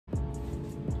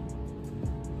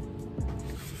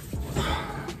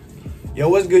Yo,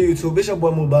 what's good, YouTube? It's your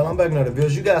boy MookBallin. I'm back in another video.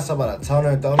 You guys saw about a toner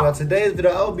and thunder. Now, today's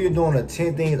video, I'll be doing the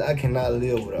 10 things I cannot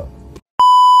live without.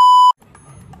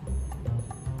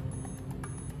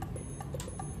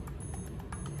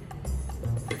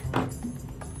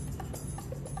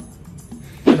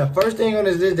 And the first thing on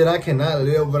this list that I cannot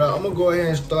live without, I'm gonna go ahead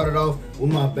and start it off with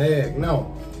my bag.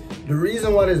 Now, the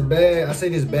reason why this bag, I say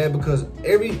this bag because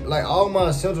all my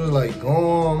essentials like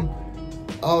gum,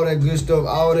 all that good stuff,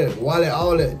 all that wallet,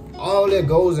 all that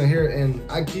goes in here, and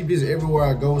I keep this everywhere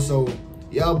I go, so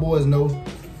y'all boys know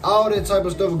all that type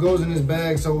of stuff goes in this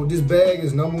bag. So this bag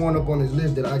is #1 up on this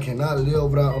list that I cannot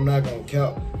live without. I'm not gonna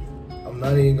count. I'm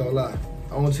not even gonna lie.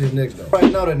 On to the next though.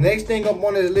 Right now, the next thing up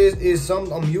on this list is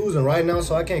something I'm using right now,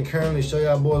 so I can't currently show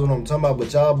y'all boys what I'm talking about,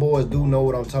 but y'all boys do know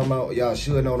what I'm talking about. Y'all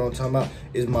should know what I'm talking about.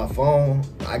 Is my phone.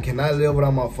 I cannot live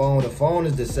without my phone. The phone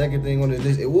is the second thing on this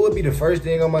list. It would be the first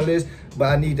thing on my list, but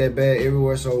I need that bag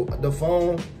everywhere. So the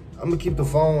phone, I'm gonna keep the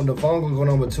phone. The phone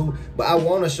gonna go #2, but I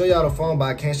wanna show y'all the phone, but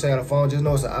I can't show y'all the phone. Just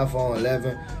know it's an iPhone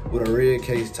 11 with a red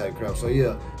case type crap. So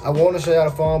yeah, I wanna show y'all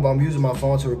the phone, but I'm using my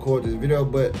phone to record this video.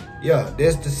 But yeah,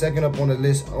 that's the second up on the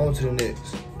list. On to the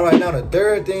next. All right, now the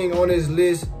third thing on this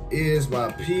list is my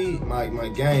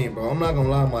game, bro. I'm not gonna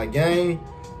lie, my game.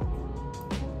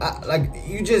 I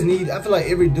feel like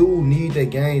every dude need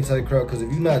that game type crap, because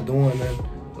if you're not doing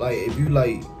that, like if you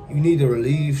need to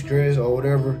relieve stress or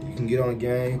whatever, you can get on the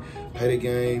game, play the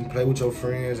game, play with your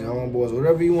friends and homeboys,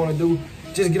 whatever you want to do,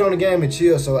 just get on the game and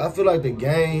chill. So I feel like the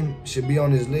game should be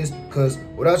on this list, because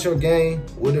without your game,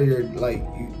 whether you're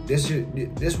this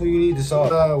when you need to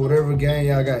solve whatever game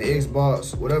y'all got,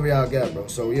 Xbox, whatever y'all got, bro.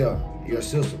 So yeah, your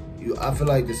system. I feel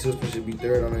like the system should be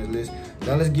third on this list.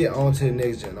 Now let's get on to the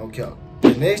next gen. Okay.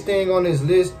 The next thing on this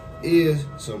list is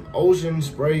some ocean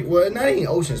spray. Well, not even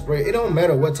ocean spray. It don't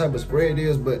matter what type of spray it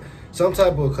is, but some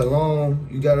type of cologne.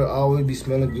 You gotta always be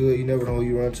smelling good. You never know who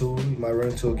you run to. You might run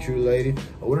into a cute lady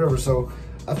or whatever. So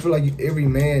I feel like every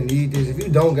man need this. If you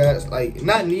don't got,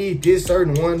 not need this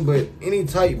certain one, but any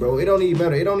type, bro. It don't even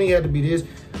matter. It don't even have to be this.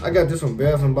 I got this from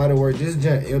Bath and Body Works. This is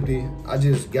just empty. I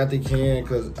just got the can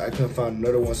because I couldn't find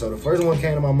another one. So the first one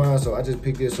came to my mind, so I just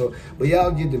picked this up. But y'all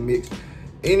get the mix.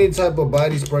 Any type of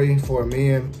body spray for a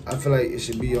man, I feel like it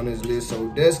should be on this list.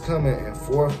 So that's coming in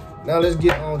fourth. Now let's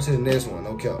get on to the next one,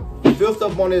 okay. Fifth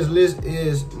up on this list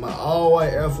is my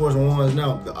all-white Air Force Ones.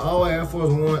 Now, the all-white Air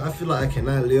Force Ones, I feel like I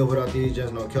cannot live without these,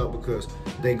 just no cap, because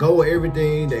they go with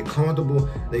everything. They're comfortable,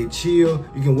 they chill.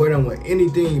 You can wear them with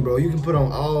anything, bro. You can put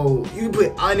on you can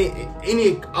put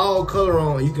any all color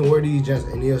on, and you can wear these just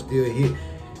and they'll still hit.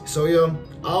 So yeah,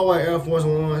 all white Air Force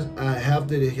Ones, I have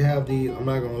to have these. I'm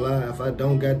not gonna lie, if I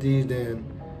don't got these, then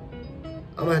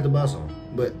I'm gonna have to buy some.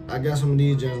 But I got some of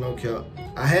these gems, no cap.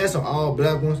 I had some all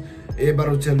black ones. Everybody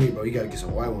was telling me, bro, you gotta get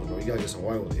some white ones, bro. You gotta get some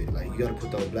white ones. Like, you gotta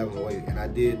put those black ones away. And I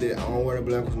did that. I don't wear the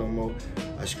black ones no more.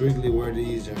 I strictly wear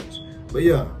these gems. But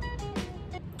yeah,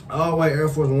 all white Air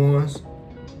Force Ones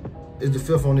is the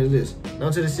fifth on this list.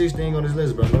 Now to the 16th on this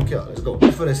list, bro. No cap. Let's go.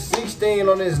 For the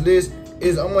 16th on this list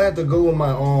is I'm gonna have to go with my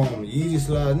Yeezy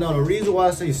slides. Now the reason why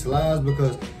I say slides,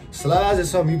 because slides is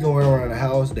something you can wear around the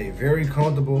house. They very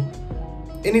comfortable.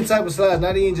 Any type of slides,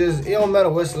 not even just, it don't matter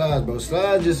what slides, bro.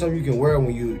 Slides just something you can wear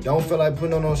when you don't feel like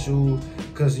putting on those shoes,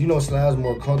 because you know slides are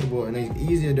more comfortable and they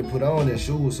easier to put on than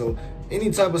shoes. So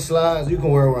any type of slides you can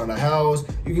wear around the house.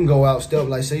 You can go out, step,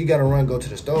 like say you gotta run, go to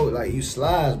the store, like you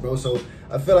slides, bro. So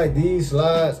I feel like these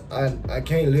slides, I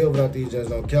can't live without these, just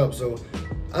no cap. So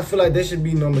I feel like they should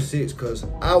be #6, because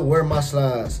I wear my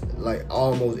slides like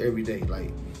almost every day.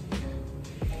 Like,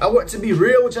 to be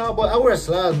real with y'all, but I wear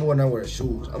slides more than I wear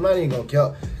shoes. I'm not even gonna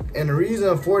count. And the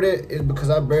reason for that is because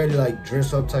I barely like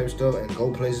dress up type stuff and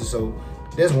go places. So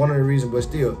that's one of the reasons, but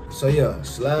still. So yeah,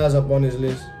 slides up on this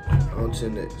list. On to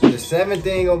the next. So the 7th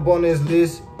thing up on this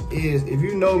list is, if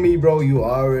you know me, bro, you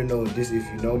already know this. If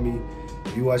you know me,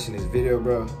 if you watching this video,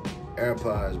 bro,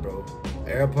 AirPods, bro.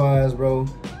 AirPods, bro.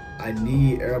 I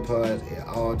need AirPods at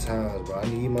all times, bro. I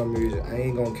need my music. I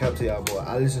ain't gonna cap to y'all, boy.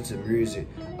 I listen to music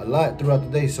a lot throughout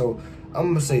the day, so I'm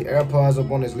gonna say AirPods up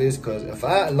on this list, because if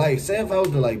I say if I was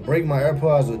to break my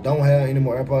AirPods or don't have any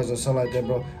more AirPods or something like that,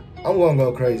 bro, I'm gonna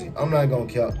go crazy. I'm not gonna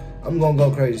cap. I'm gonna go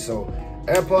crazy. So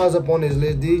AirPods up on this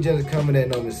list. These just coming at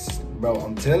numbers, bro.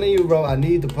 I'm telling you, bro. I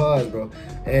need the pods, bro.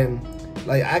 And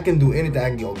I can do anything. I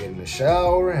can go get in the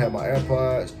shower, have my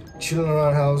AirPods, chilling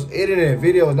around the house, editing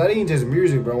videos, not even just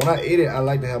music, bro. When I edit, I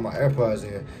like to have my AirPods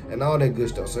in and all that good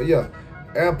stuff. So yeah,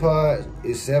 AirPods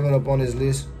is 7 up on this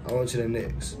list. On to the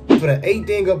next. For the 8th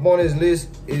thing up on this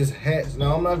list is hats.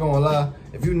 Now I'm not gonna lie,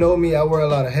 if you know me, I wear a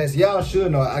lot of hats. Y'all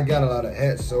should know I got a lot of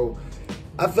hats. So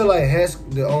I feel like hats,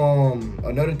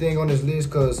 another thing on this list,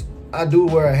 because I do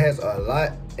wear hats a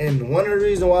lot. And one of the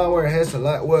reasons why I wear hats a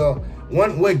lot, well,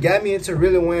 what got me into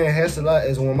really wearing hats a lot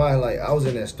is when I was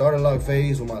in that starter lock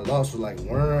phase when my locks was like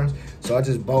worms. So I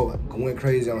just went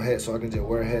crazy on hats so I can just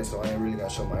wear hats so I ain't really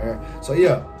gotta show my hair. So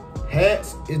yeah,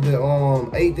 hats is the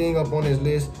 8th thing up on this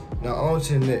list. Now on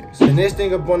to the next. The next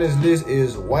thing up on this list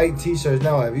is white t-shirts.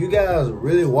 Now if you guys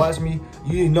really watch me,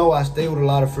 you know I stay with a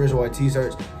lot of fresh white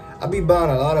t-shirts. I be buying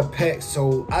a lot of packs,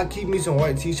 so I keep me some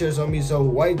white t-shirts on me. So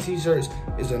white t-shirts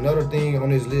is another thing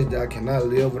on this list that I cannot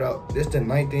live without. That's the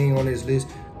 9th thing on this list.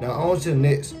 Now on to the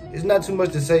next. It's not too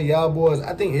much to say, y'all boys.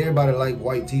 I think everybody like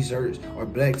white t-shirts or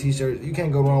black t-shirts. You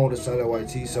can't go wrong with a solid white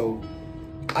tee. So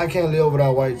I can't live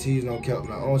without white tees, no cap.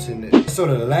 Now on to the next. So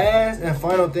the last and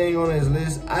final thing on this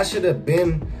list, I should have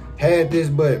had this,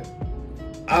 but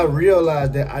I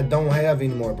realized that I don't have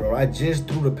anymore, bro. I just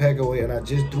threw the pack away and I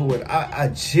just threw it. I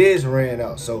just ran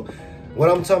out. So what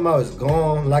I'm talking about is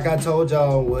gum. Like I told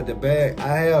y'all with the bag,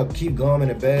 I keep gum in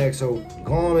the bag. So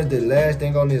gum is the last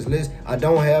thing on this list. I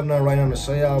don't have none right now to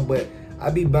show y'all, but I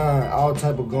be buying all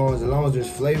type of gums as long as there's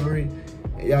flavory.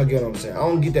 Y'all get what I'm saying? I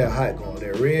don't get that hot gum.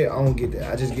 That red, I don't get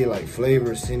that. I just get like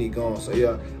flavor, scenty gum. So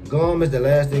yeah, gum is the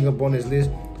last thing up on this list.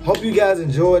 Hope you guys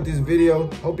enjoyed this video.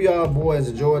 Hope y'all boys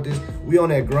enjoyed this. We on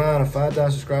that grind of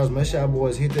 5,000 subscribers. Make sure y'all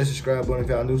boys hit that subscribe button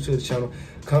if y'all new to the channel.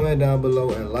 Comment down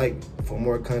below and like for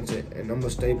more content. And I'm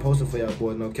gonna stay posted for y'all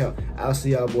boys, no cap. I'll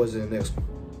see y'all boys in the next one.